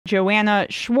Joanna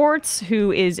Schwartz,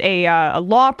 who is a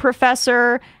law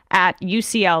professor at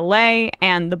UCLA,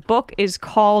 and the book is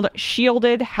called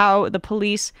Shielded: How the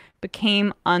Police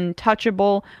Became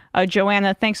Untouchable.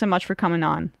 Joanna, thanks so much for coming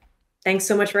on. Thanks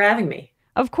so much for having me.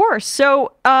 Of course.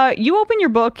 So you open your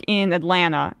book in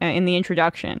Atlanta in the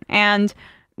introduction, and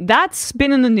that's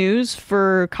been in the news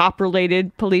for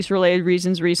cop-related, police-related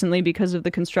reasons recently because of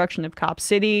the construction of Cop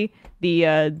City,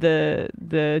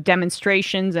 the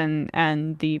demonstrations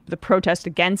and the protest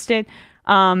against it.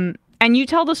 And you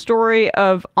tell the story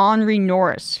of Henry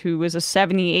Norris, who was a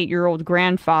 78-year-old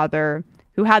grandfather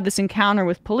who had this encounter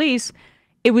with police.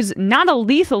 It was not a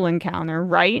lethal encounter,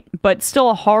 right? But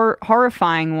still a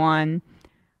horrifying one.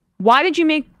 Why did you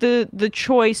make the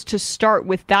choice to start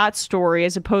with that story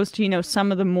as opposed to, you know,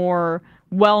 some of the more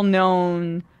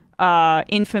well-known,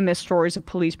 infamous stories of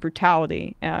police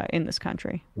brutality in this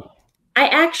country? I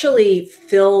actually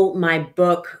fill my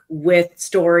book with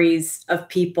stories of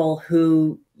people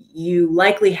who you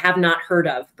likely have not heard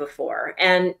of before,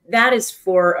 and that is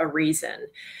for a reason.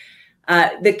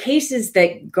 The cases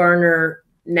that garner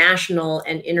national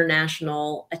and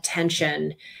international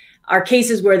attention are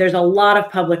cases where there's a lot of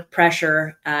public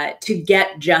pressure to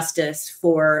get justice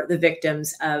for the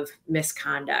victims of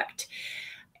misconduct.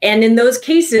 And in those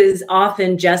cases,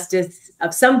 often justice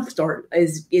of some sort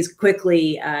is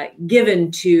quickly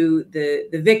given to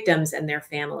the victims and their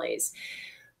families.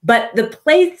 But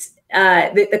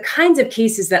the kinds of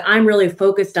cases that I'm really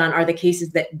focused on are the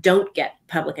cases that don't get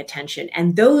public attention.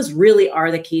 And those really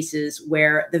are the cases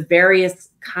where the various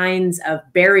kinds of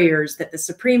barriers that the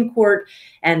Supreme Court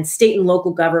and state and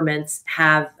local governments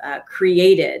have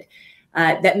created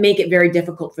that make it very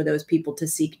difficult for those people to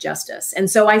seek justice. And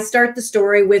so I start the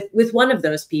story with one of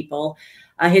those people.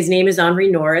 His name is Henry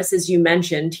Norris. As you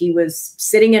mentioned, he was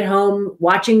sitting at home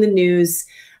watching the news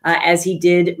as he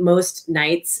did most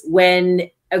nights when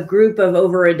a group of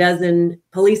over a dozen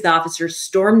police officers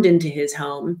stormed into his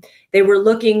home. They were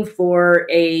looking for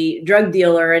a drug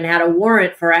dealer and had a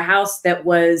warrant for a house that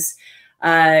was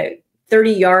 30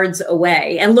 yards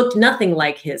away and looked nothing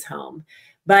like his home.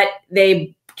 But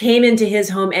they came into his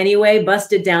home anyway,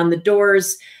 busted down the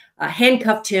doors,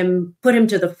 handcuffed him, put him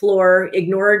to the floor,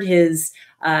 ignored his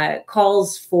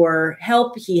calls for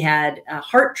help. He had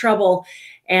heart trouble,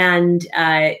 and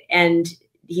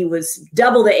he was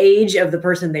double the age of the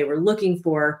person they were looking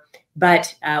for,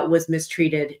 but was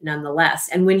mistreated nonetheless.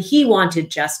 And when he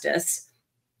wanted justice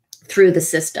through the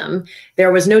system,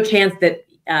 there was no chance that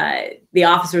the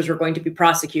officers were going to be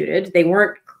prosecuted. They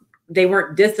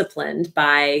weren't disciplined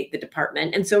by the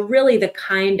department. And so really the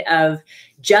kind of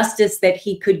justice that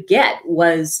he could get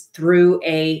was through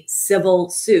a civil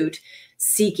suit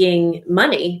seeking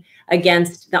money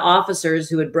against the officers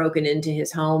who had broken into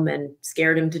his home and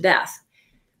scared him to death.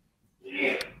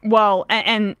 Well,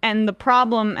 and the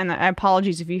problem, and I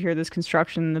apologize if you hear this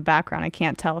construction in the background. I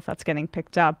can't tell if that's getting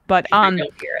picked up, but I don't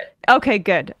hear it. Okay,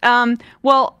 good.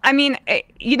 Well, I mean,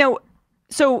 you know,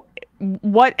 so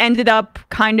what ended up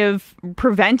kind of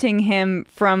preventing him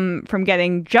from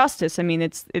getting justice? I mean,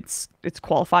 it's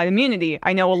qualified immunity.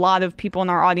 I know a lot of people in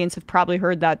our audience have probably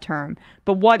heard that term,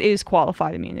 but what is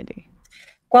qualified immunity?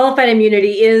 Qualified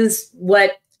immunity is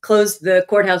what closed the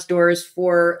courthouse doors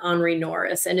for Henry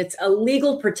Norris, and it's a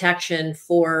legal protection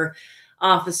for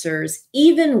officers,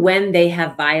 even when they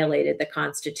have violated the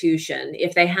Constitution,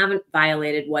 if they haven't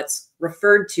violated what's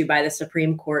referred to by the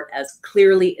Supreme Court as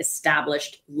clearly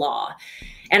established law.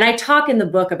 And I talk in the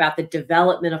book about the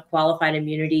development of qualified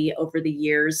immunity over the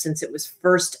years since it was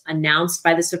first announced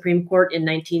by the Supreme Court in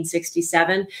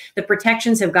 1967. The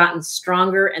protections have gotten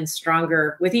stronger and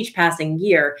stronger with each passing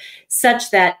year,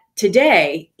 such that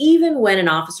today, even when an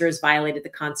officer has violated the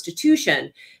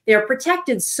Constitution, they are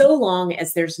protected so long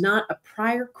as there's not a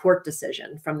prior court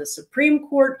decision from the Supreme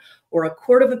Court or a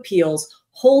court of appeals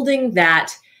holding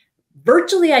that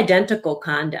virtually identical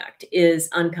conduct is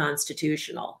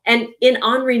unconstitutional. And in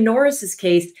Henry Norris's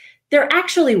case, there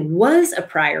actually was a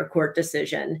prior court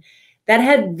decision that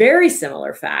had very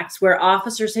similar facts where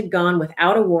officers had gone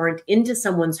without a warrant into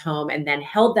someone's home and then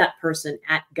held that person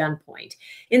at gunpoint.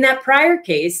 In that prior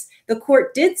case, the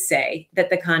court did say that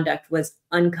the conduct was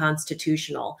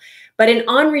unconstitutional. But in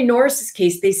Henry Norris's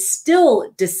case, they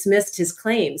still dismissed his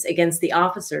claims against the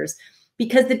officers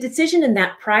because the decision in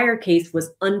that prior case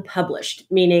was unpublished,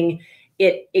 meaning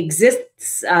it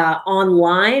exists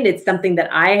online. It's something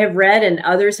that I have read and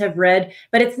others have read,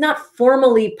 but it's not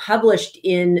formally published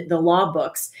in the law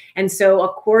books. And so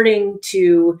according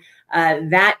to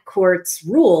that court's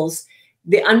rules,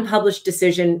 the unpublished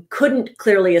decision couldn't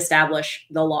clearly establish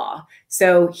the law.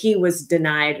 So he was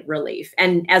denied relief.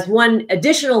 And as one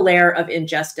additional layer of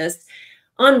injustice,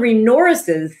 Henri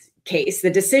Norris's case,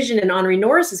 the decision in Henri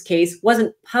Norris's case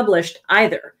wasn't published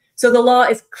either. So the law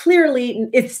is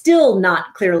it's still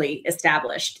not clearly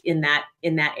established in that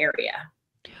area.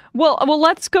 Well,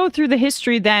 let's go through the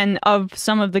history then of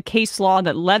some of the case law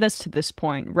that led us to this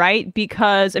point, right?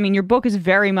 Because, I mean, your book is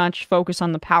very much focused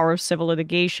on the power of civil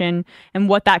litigation and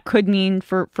what that could mean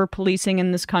for policing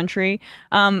in this country.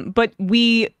 But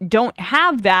we don't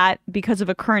have that because of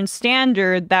a current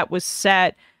standard that was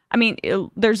set. I mean,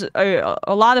 there's a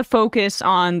lot of focus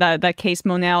on that case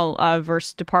Monell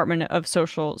versus Department of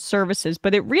Social Services,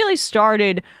 but it really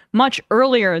started much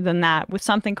earlier than that with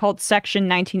something called Section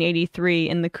 1983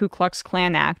 in the Klu Klux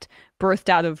Klan Act, birthed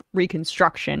out of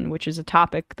Reconstruction, which is a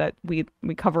topic that we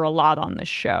cover a lot on this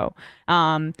show.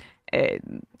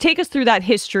 Take us through that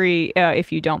history,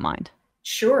 if you don't mind.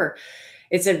 Sure.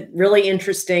 It's a really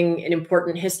interesting and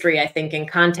important history, I think, in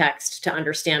context to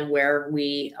understand where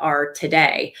we are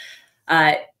today.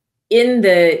 In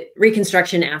the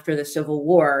Reconstruction after the Civil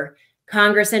War,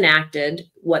 Congress enacted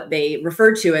what they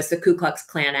referred to as the Ku Klux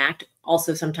Klan Act,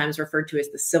 also sometimes referred to as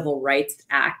the Civil Rights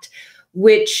Act,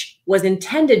 which was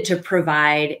intended to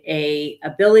provide an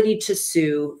ability to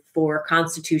sue for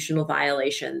constitutional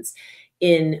violations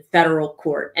in federal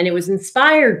court. And it was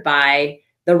inspired by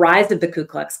the rise of the Ku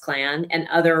Klux Klan and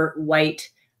other white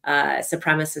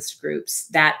supremacist groups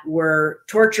that were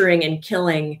torturing and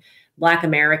killing Black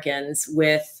Americans,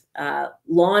 with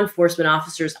law enforcement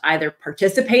officers either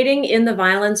participating in the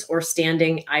violence or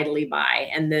standing idly by.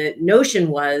 And the notion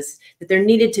was that there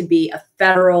needed to be a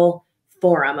federal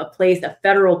forum, a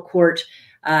federal court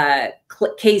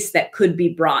case that could be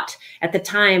brought. At the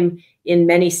time, in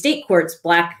many state courts,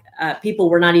 Black people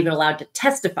were not even allowed to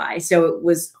testify. So it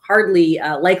was hardly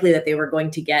likely that they were going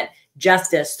to get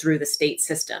justice through the state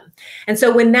system. And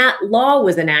so when that law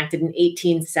was enacted in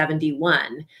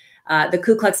 1871, the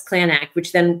Ku Klux Klan Act,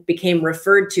 which then became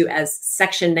referred to as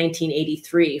Section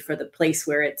 1983 for the place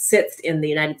where it sits in the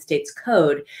United States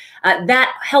Code,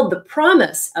 that held the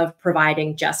promise of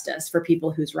providing justice for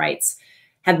people whose rights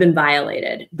have been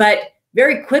violated. But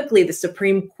very quickly, the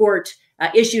Supreme Court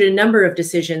issued a number of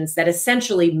decisions that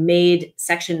essentially made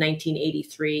Section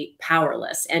 1983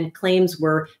 powerless, and claims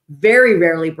were very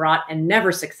rarely brought and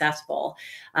never successful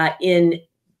in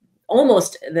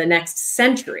almost the next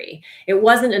century. It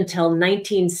wasn't until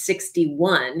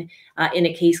 1961, in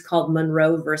a case called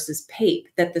Monroe versus Pape,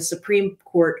 that the Supreme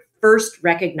Court first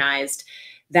recognized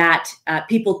that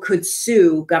people could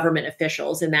sue government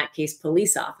officials, in that case,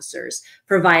 police officers,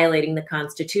 for violating the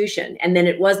Constitution. And then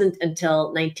it wasn't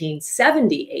until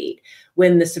 1978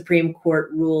 when the Supreme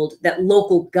Court ruled that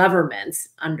local governments,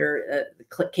 under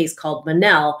a case called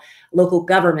Monell, local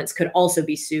governments could also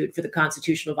be sued for the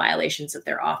constitutional violations of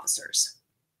their officers.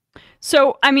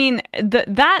 So, I mean,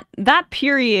 that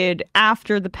period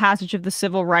after the passage of the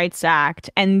Civil Rights Act,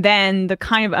 and then the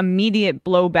kind of immediate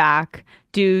blowback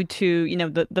due to, you know,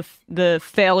 the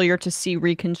failure to see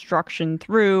Reconstruction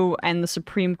through, and the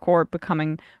Supreme Court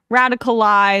becoming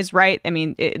radicalized, right? I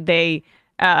mean,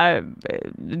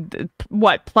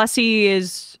 Plessy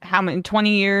is how many,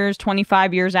 20 years,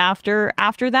 25 years after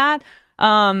that,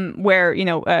 where, you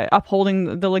know,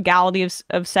 upholding the legality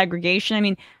of segregation. I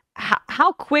mean,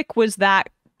 how quick was that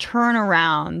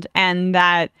turnaround and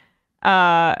that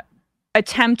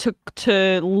attempt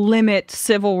to limit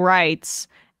civil rights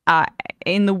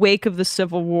in the wake of the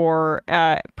Civil War,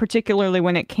 particularly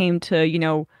when it came to, you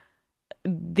know,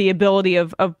 the ability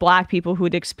of Black people who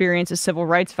had experienced a civil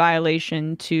rights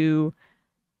violation to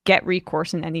get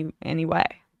recourse in any way?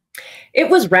 It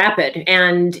was rapid,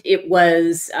 and it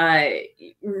was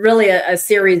really a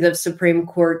series of Supreme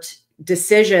Court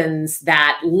decisions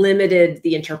that limited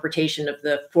the interpretation of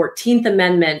the 14th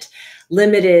Amendment,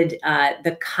 limited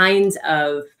the kinds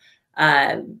of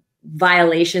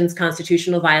violations,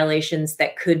 constitutional violations,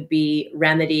 that could be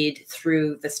remedied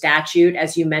through the statute.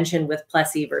 As you mentioned with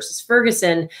Plessy versus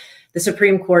Ferguson, the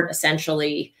Supreme Court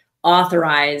essentially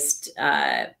authorized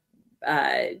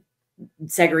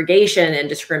segregation and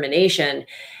discrimination.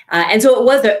 And so it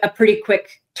was a pretty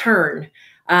quick turn.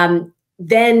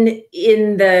 Then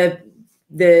in the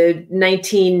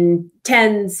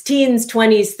 1910s, teens,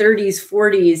 20s, 30s,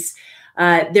 40s,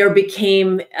 there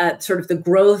became sort of the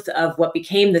growth of what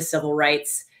became the civil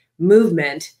rights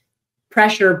movement,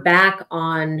 pressure back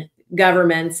on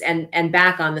governments and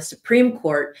back on the Supreme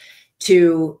Court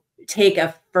to take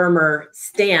a firmer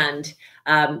stand,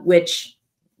 which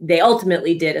they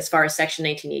ultimately did as far as Section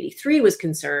 1983 was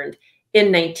concerned in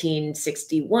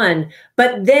 1961.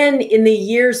 But then in the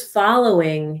years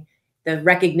following the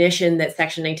recognition that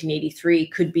Section 1983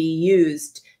 could be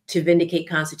used to vindicate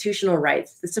constitutional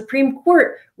rights, the Supreme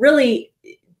Court really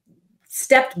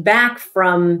stepped back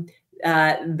from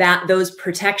those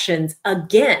protections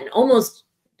again, almost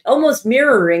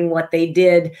mirroring what they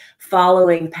did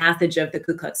following passage of the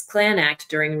Ku Klux Klan Act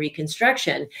during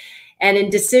Reconstruction. And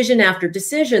in decision after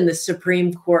decision, the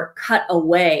Supreme Court cut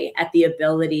away at the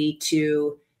ability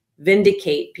to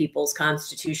vindicate people's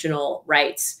constitutional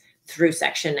rights through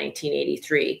Section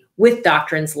 1983 with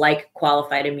doctrines like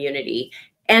qualified immunity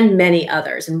and many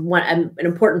others. And an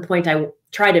important point I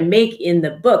try to make in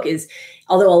the book is,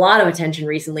 although a lot of attention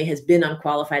recently has been on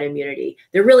qualified immunity,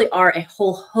 there really are a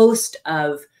whole host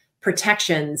of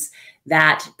protections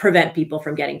that prevent people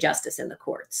from getting justice in the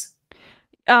courts.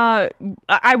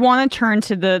 I want to turn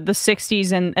to the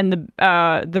 60s and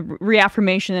the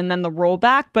reaffirmation and then the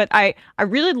rollback, but I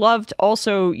really loved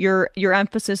also your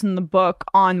emphasis in the book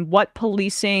on what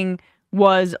policing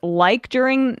was like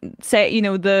during, say, you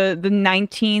know, the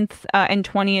 19th and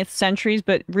 20th centuries,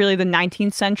 but really the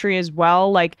 19th century as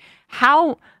well. Like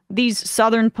how these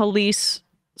Southern police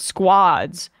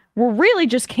squads were really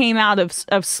just came out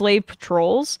of slave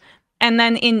patrols. And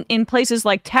then in places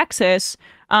like Texas,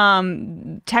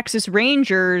 Texas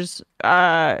Rangers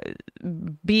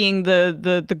being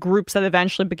the groups that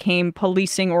eventually became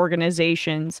policing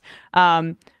organizations,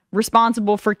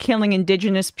 responsible for killing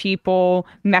indigenous people,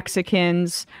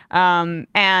 Mexicans,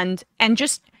 and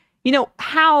just, you know,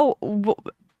 how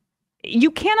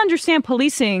you can't understand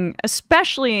policing,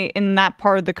 especially in that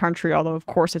part of the country, although of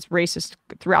course it's racist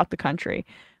throughout the country,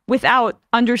 without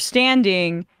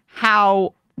understanding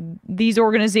how these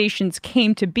organizations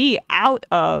came to be out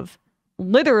of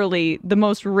literally the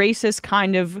most racist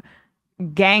kind of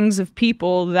gangs of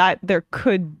people that there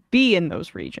could be in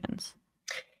those regions.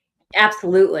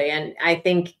 Absolutely. And I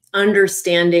think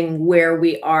understanding where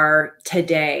we are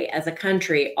today as a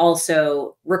country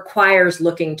also requires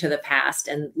looking to the past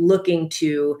and looking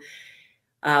to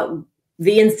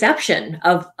the inception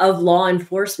of law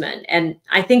enforcement. And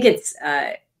I think it's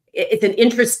an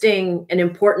interesting and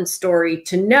important story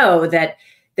to know that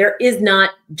there is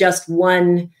not just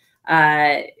one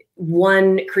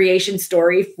creation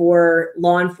story for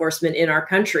law enforcement in our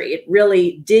country. It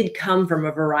really did come from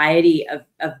a variety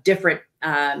of different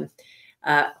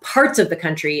parts of the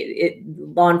country.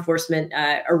 Law enforcement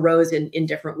arose in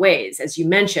different ways. As you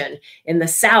mentioned, in the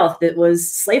South, it was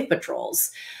slave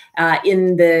patrols.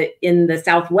 In the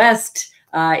Southwest,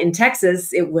 in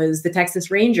Texas, it was the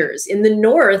Texas Rangers. In the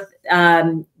North,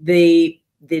 the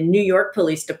New York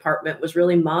Police Department was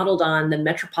really modeled on the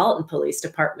Metropolitan Police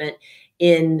Department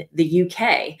in the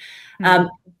UK.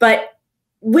 But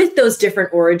with those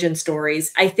different origin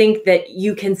stories, I think that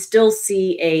you can still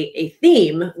see a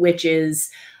theme, which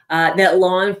is that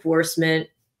law enforcement,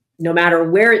 no matter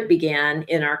where it began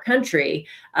in our country,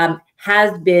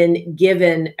 has been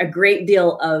given a great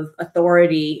deal of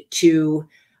authority to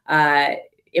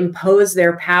impose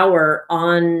their power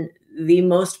on the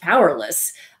most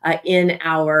powerless in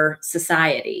our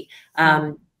society.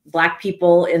 Black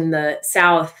people in the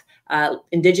South,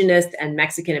 indigenous and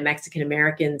Mexican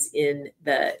Americans in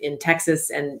Texas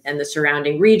and the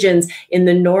surrounding regions. In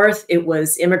the North, it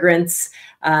was immigrants,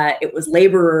 it was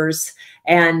laborers.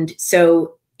 And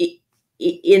so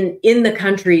in the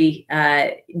country,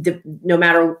 no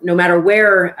matter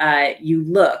where you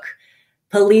look,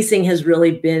 policing has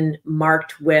really been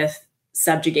marked with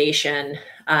subjugation,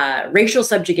 racial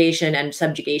subjugation, and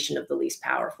subjugation of the least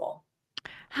powerful.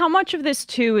 How much of this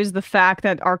too is the fact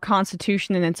that our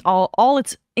Constitution and its all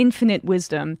its infinite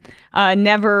wisdom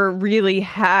never really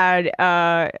had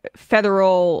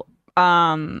federal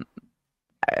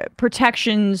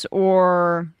protections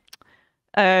or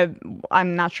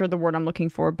I'm not sure the word I'm looking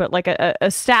for, but like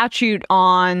a statute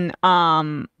on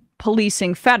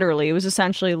policing federally. It was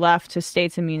essentially left to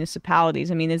states and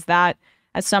municipalities. I mean, is that,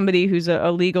 as somebody who's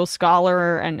a legal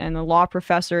scholar and a law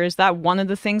professor, is that one of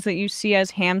the things that you see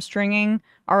as hamstringing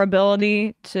our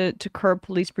ability to curb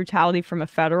police brutality from a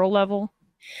federal level?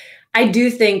 I do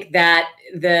think that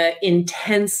the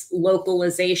intense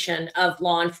localization of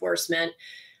law enforcement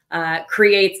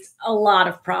creates a lot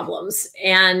of problems.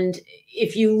 And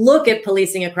if you look at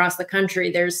policing across the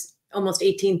country, there's almost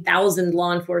 18,000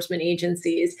 law enforcement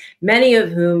agencies, many of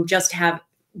whom just have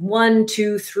 1,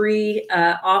 2, 3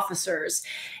 officers.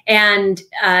 And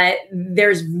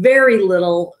there's very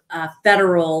little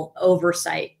federal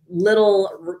oversight,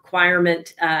 little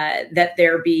requirement that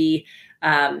there be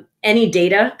any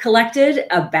data collected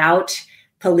about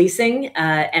policing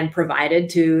and provided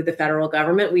to the federal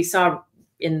government. We saw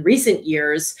in recent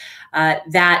years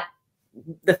that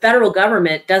the federal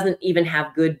government doesn't even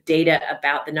have good data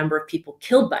about the number of people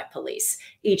killed by police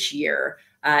each year,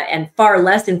 and far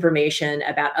less information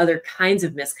about other kinds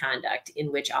of misconduct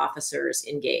in which officers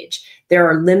engage. There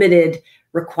are limited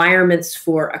requirements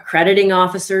for accrediting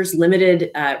officers,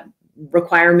 limited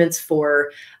requirements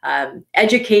for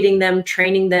educating them,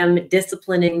 training them,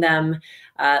 disciplining them,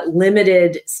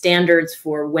 limited standards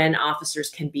for when officers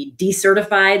can be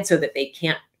decertified so that they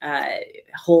can't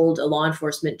hold a law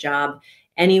enforcement job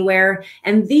anywhere.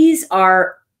 And these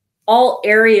are all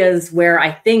areas where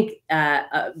I think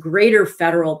a greater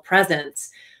federal presence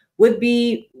would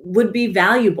be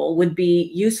valuable, would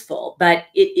be useful. But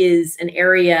it is an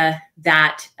area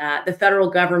that the federal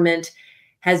government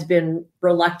has been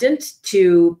reluctant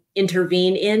to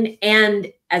intervene in.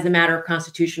 And as a matter of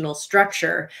constitutional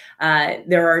structure,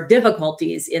 there are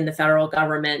difficulties in the federal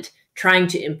government trying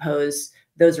to impose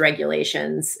those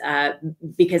regulations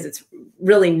because it's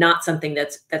really not something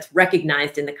that's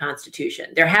recognized in the Constitution.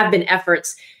 There have been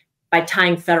efforts by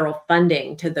tying federal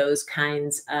funding to those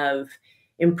kinds of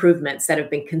improvements that have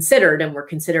been considered and were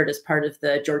considered as part of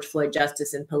the George Floyd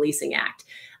Justice and Policing Act.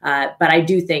 But I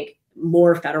do think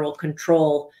more federal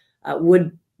control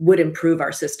would improve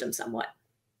our system somewhat.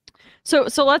 So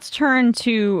let's turn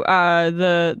to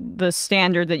the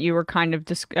standard that you were kind of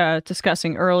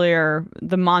discussing earlier,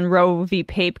 the Monroe v.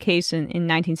 Pape case in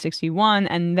 1961,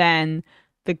 and then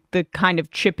the kind of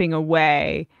chipping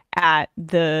away at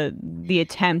the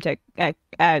attempt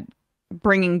at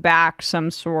bringing back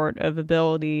some sort of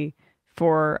ability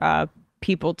for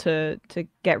people to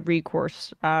get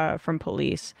recourse from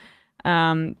police.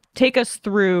 Take us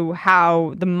through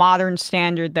how the modern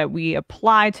standard that we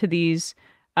apply to these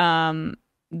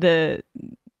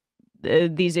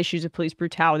these issues of police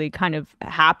brutality kind of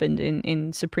happened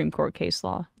in Supreme Court case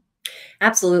law.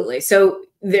 Absolutely. So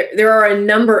there are a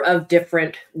number of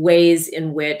different ways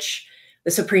in which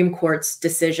the Supreme Court's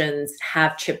decisions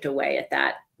have chipped away at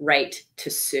that right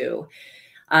to sue.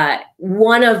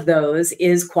 One of those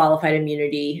is qualified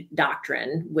immunity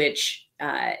doctrine, which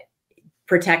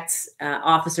protects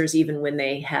officers even when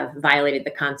they have violated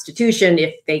the Constitution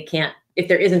if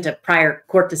there isn't a prior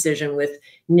court decision with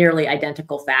nearly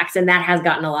identical facts. And that has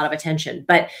gotten a lot of attention.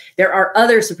 But there are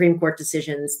other Supreme Court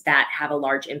decisions that have a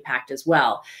large impact as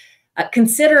well.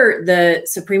 Consider the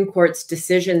Supreme Court's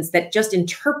decisions that just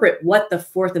interpret what the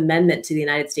Fourth Amendment to the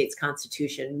United States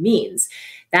Constitution means.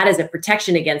 That is a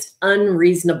protection against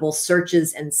unreasonable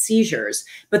searches and seizures.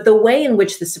 But the way in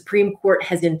which the Supreme Court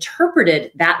has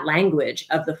interpreted that language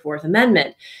of the Fourth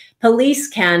Amendment, police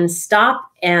can stop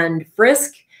and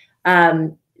frisk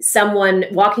someone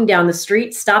walking down the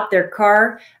street, stop their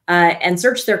car, and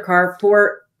search their car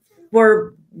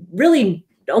for really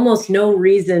almost no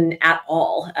reason at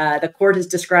all. The court has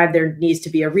described there needs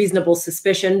to be a reasonable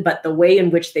suspicion, but the way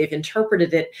in which they've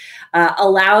interpreted it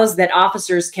allows that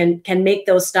officers can make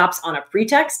those stops on a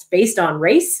pretext based on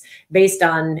race, based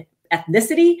on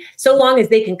ethnicity, so long as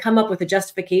they can come up with a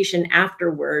justification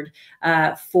afterward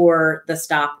for the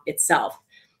stop itself.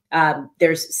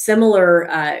 There's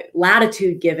similar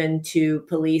latitude given to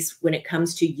police when it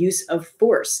comes to use of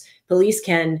force. Police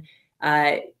can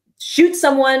shoot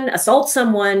someone, assault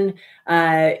someone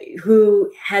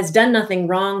who has done nothing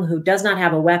wrong, who does not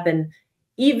have a weapon,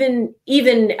 even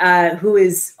who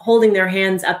is holding their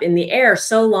hands up in the air,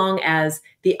 so long as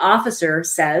the officer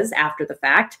says after the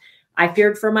fact, "I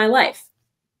feared for my life."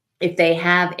 If they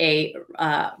have a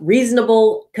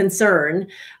reasonable concern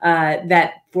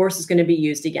that force is going to be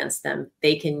used against them,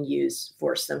 they can use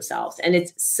force themselves.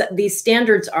 And these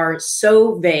standards are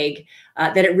so vague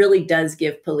that it really does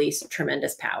give police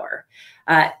tremendous power.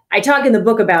 I talk in the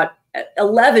book about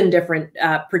 11 different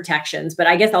protections, but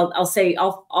I guess I'll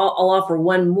offer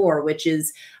one more, which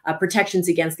is protections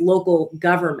against local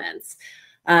governments.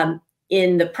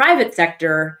 In the private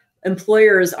sector,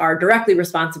 employers are directly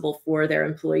responsible for their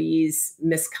employees'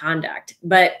 misconduct.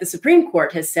 But the Supreme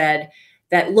Court has said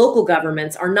that local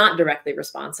governments are not directly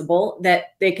responsible,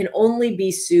 that they can only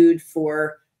be sued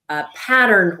for a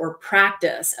pattern or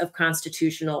practice of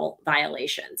constitutional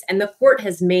violations. And the court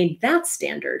has made that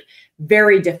standard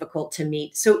very difficult to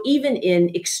meet. So even in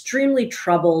extremely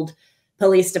troubled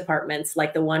police departments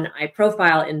like the one I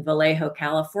profile in Vallejo,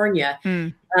 California,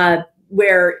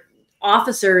 where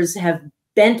officers have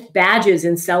bent badges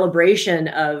in celebration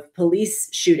of police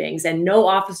shootings, and no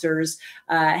officers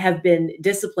have been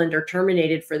disciplined or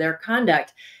terminated for their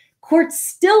conduct, courts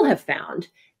still have found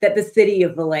that the city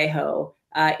of Vallejo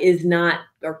is not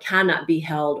or cannot be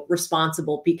held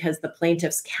responsible because the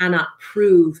plaintiffs cannot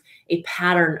prove a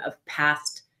pattern of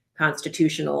past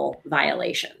constitutional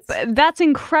violations. That's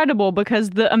incredible,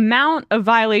 because the amount of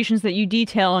violations that you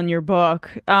detail in your book,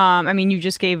 I mean, you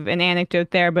just gave an anecdote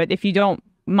there, but if you don't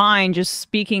mind just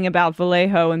speaking about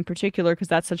Vallejo in particular, because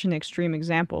that's such an extreme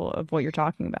example of what you're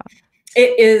talking about.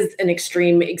 It is an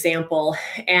extreme example,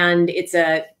 and it's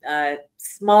a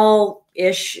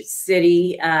small-ish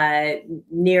city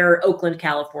near Oakland,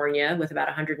 California, with about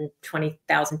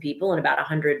 120,000 people and about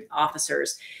 100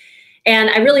 officers.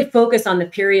 And I really focus on the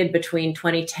period between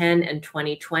 2010 and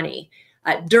 2020.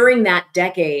 During that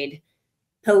decade,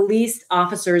 police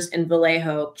officers in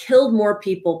Vallejo killed more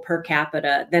people per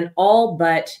capita than all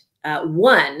but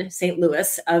one, St.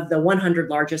 Louis, of the 100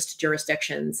 largest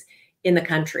jurisdictions in the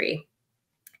country.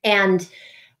 And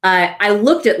I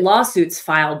looked at lawsuits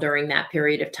filed during that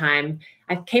period of time.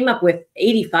 I came up with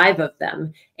 85 of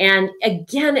them. And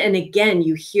again,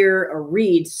 you hear or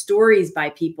read stories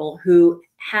by people who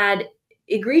had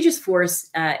egregious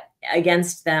force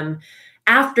against them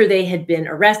after they had been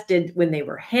arrested, when they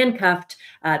were handcuffed,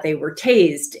 they were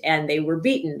tased, and they were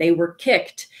beaten, they were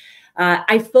kicked.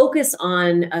 I focus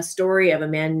on a story of a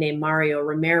man named Mario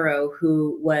Romero,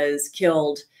 who was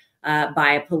killed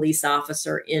by a police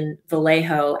officer in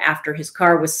Vallejo after his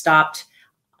car was stopped,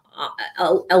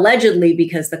 allegedly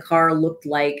because the car looked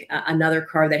like another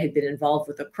car that had been involved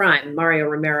with a crime. Mario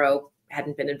Romero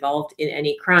hadn't been involved in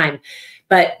any crime,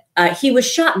 but he was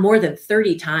shot more than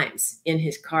 30 times in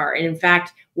his car. And in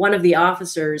fact, one of the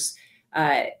officers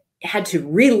had to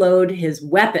reload his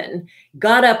weapon,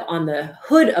 got up on the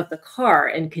hood of the car,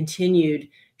 and continued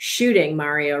shooting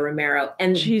Mario Romero.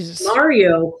 And Jesus.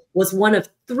 Mario was one of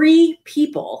 3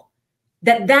 people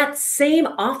that same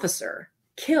officer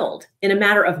killed in a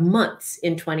matter of months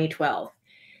in 2012.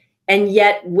 And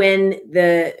yet when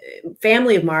the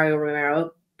family of Mario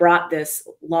Romero brought this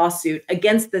lawsuit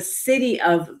against the city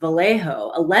of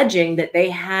Vallejo, alleging that they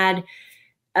had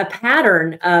a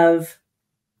pattern of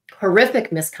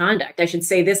horrific misconduct. I should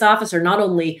say this officer not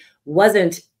only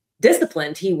wasn't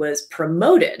disciplined, he was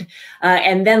promoted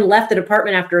and then left the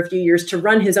department after a few years to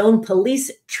run his own police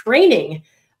training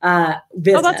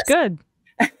business. Oh, that's good.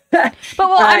 But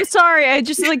well, I'm sorry. I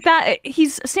just like that.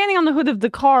 He's standing on the hood of the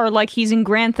car like he's in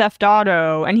Grand Theft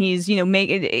Auto, and he's, you know,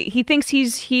 he thinks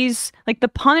he's like the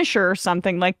Punisher or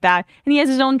something like that, and he has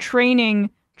his own training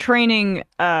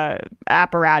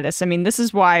apparatus. I mean, this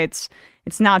is why it's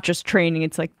not just training;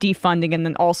 it's like defunding, and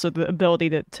then also the ability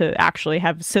to actually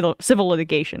have civil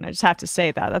litigation. I just have to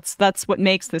say that that's what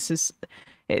makes this is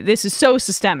so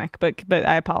systemic, but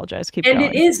I apologize. Keep going.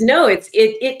 And it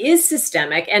is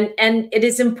systemic, and it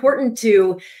is important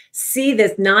to see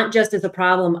this not just as a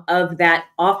problem of that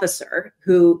officer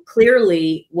who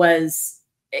clearly was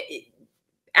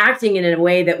acting in a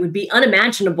way that would be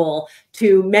unimaginable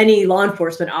to many law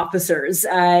enforcement officers,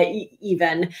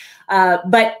 even,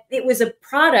 but it was a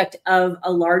product of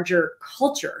a larger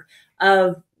culture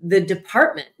of the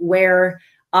department where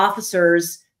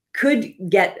officers could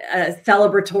get a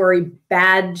celebratory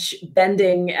badge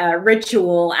bending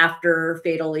ritual after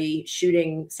fatally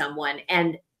shooting someone,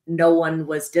 and no one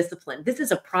was disciplined. This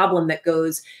is a problem that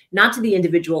goes not to the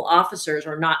individual officers,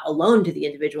 or not alone to the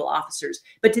individual officers,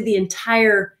 but to the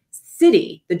entire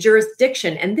city, the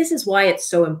jurisdiction. And this is why it's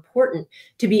so important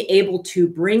to be able to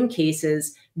bring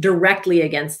cases directly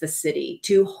against the city,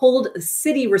 to hold the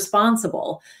city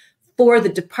responsible for the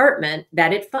department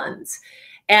that it funds.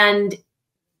 And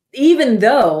even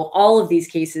though all of these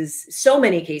cases, so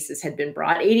many cases had been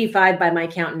brought, 85 by my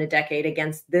count in a decade,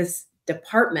 against this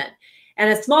department, and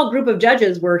a small group of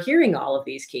judges were hearing all of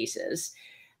these cases,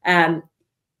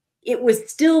 it was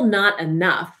still not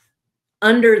enough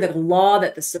under the law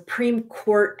that the Supreme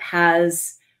Court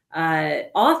has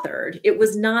authored. It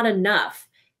was not enough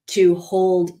to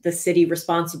hold the city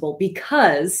responsible,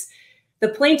 because the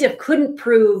plaintiff couldn't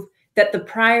prove that the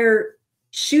prior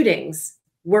shootings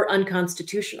were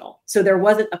unconstitutional. So there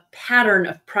wasn't a pattern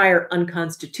of prior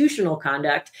unconstitutional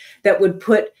conduct that would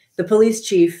put the police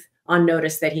chief on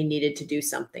notice that he needed to do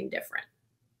something different.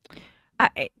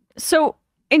 So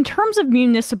in terms of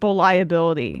municipal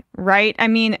liability, right? I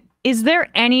mean, is there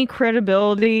any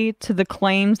credibility to the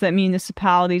claims that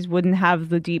municipalities wouldn't have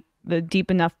the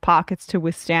deep enough pockets to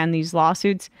withstand these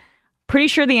lawsuits? Pretty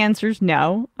sure the answer is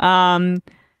no.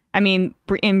 I mean,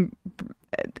 in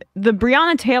the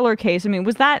Breonna Taylor case, I mean,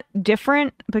 was that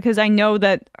different? Because I know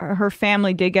that her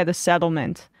family did get a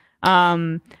settlement.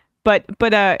 But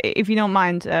if you don't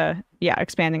mind,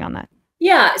 expanding on that.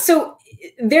 Yeah. So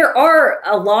there are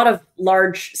a lot of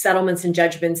large settlements and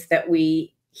judgments that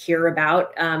we hear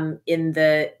about in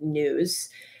the news.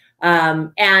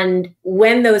 And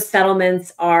when those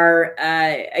settlements are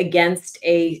against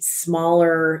a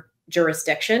smaller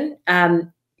jurisdiction,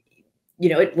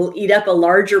 it will eat up a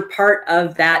larger part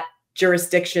of that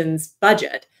jurisdiction's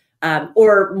budget.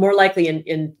 Or more likely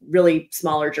in really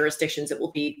smaller jurisdictions, it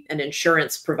will be an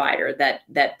insurance provider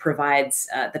that provides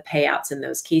the payouts in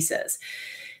those cases.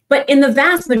 But in the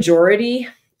vast majority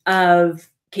of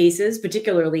cases,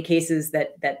 particularly cases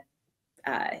that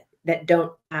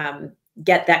don't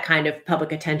get that kind of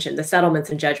public attention, the settlements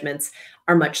and judgments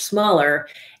are much smaller.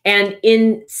 And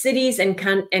in cities and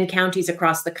counties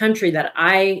across the country that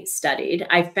I studied,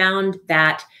 I found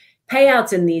that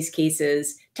payouts in these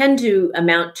cases tend to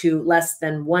amount to less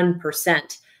than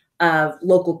 1% of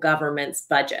local government's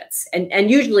budgets. And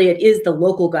usually it is the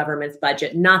local government's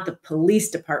budget, not the police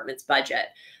department's budget,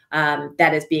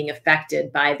 that is being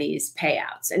affected by these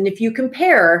payouts. And if you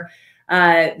compare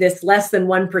this less than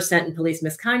 1% in police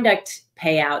misconduct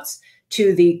payouts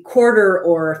to the quarter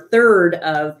or third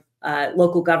of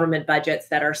local government budgets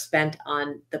that are spent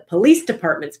on the police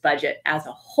department's budget as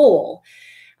a whole,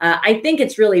 I think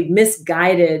it's really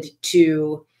misguided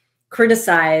to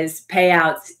criticize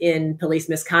payouts in police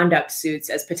misconduct suits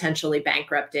as potentially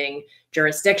bankrupting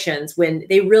jurisdictions when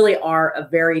they really are a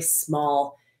very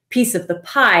small piece of the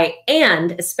pie,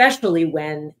 and especially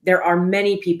when there are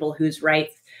many people whose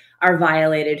rights are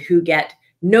violated who get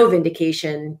no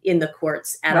vindication in the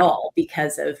courts at all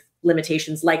because of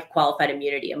limitations like qualified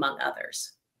immunity, among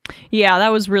others. Yeah,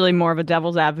 that was really more of a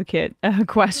devil's advocate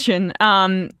question.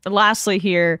 Lastly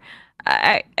here,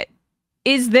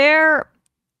 is there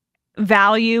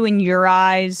value in your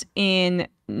eyes in,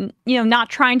 not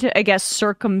trying to, I guess,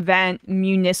 circumvent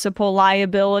municipal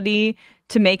liability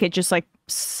to make it just like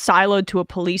siloed to a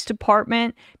police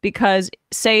department? Because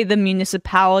say the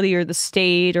municipality or the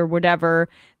state or whatever,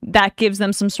 that gives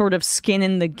them some sort of skin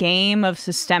in the game of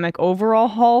systemic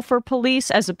overhaul for police,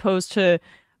 as opposed to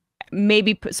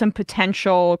maybe some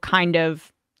potential kind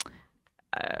of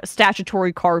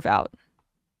statutory carve out.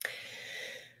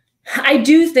 I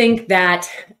do think that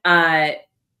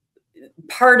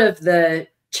part of the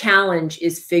challenge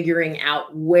is figuring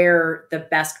out where the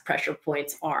best pressure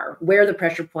points are, where the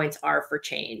pressure points are for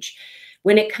change.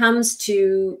 When it comes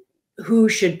to who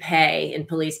should pay in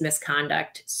police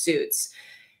misconduct suits,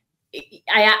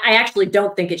 I actually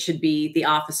don't think it should be the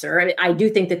officer. I do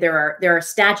think that there are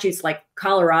statutes, like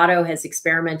Colorado has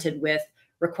experimented with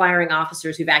requiring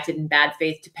officers who've acted in bad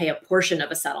faith to pay a portion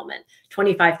of a settlement,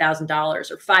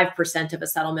 $25,000 or 5% of a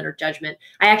settlement or judgment.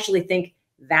 I actually think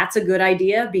that's a good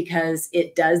idea because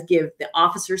it does give the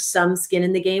officers some skin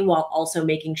in the game while also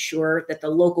making sure that the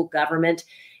local government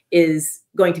is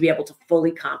going to be able to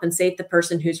fully compensate the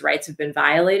person whose rights have been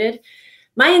violated.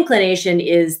 My inclination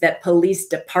is that police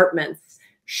departments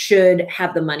should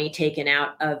have the money taken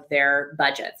out of their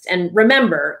budgets. And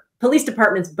remember, police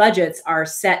departments' budgets are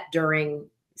set during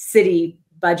city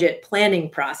budget planning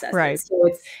processes. Right. So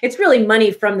it's really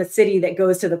money from the city that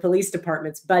goes to the police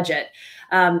department's budget.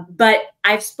 But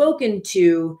I've spoken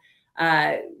to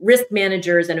risk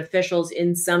managers and officials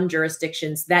in some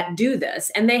jurisdictions that do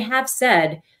this, and they have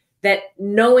said that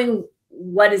knowing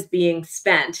what is being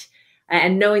spent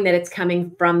and knowing that it's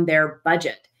coming from their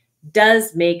budget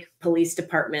does make police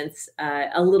departments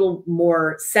a little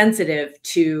more sensitive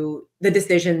to the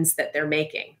decisions that they're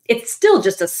making. It's still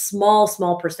just a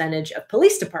small percentage of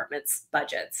police departments'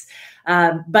 budgets,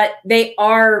 but they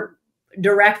are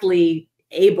directly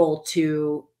able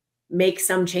to make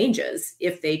some changes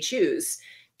if they choose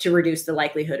to reduce the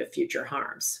likelihood of future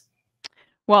harms.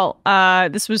 Well,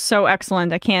 this was so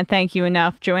excellent. I can't thank you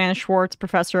enough. Joanna Schwartz,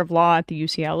 professor of law at the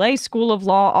UCLA School of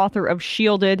Law, author of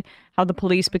Shielded, How the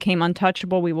Police Became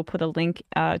Untouchable. We will put a link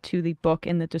to the book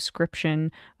in the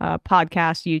description,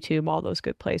 podcast, YouTube, all those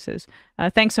good places.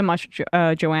 Thanks so much,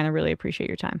 Joanna. Really appreciate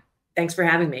your time. Thanks for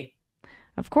having me.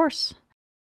 Of course.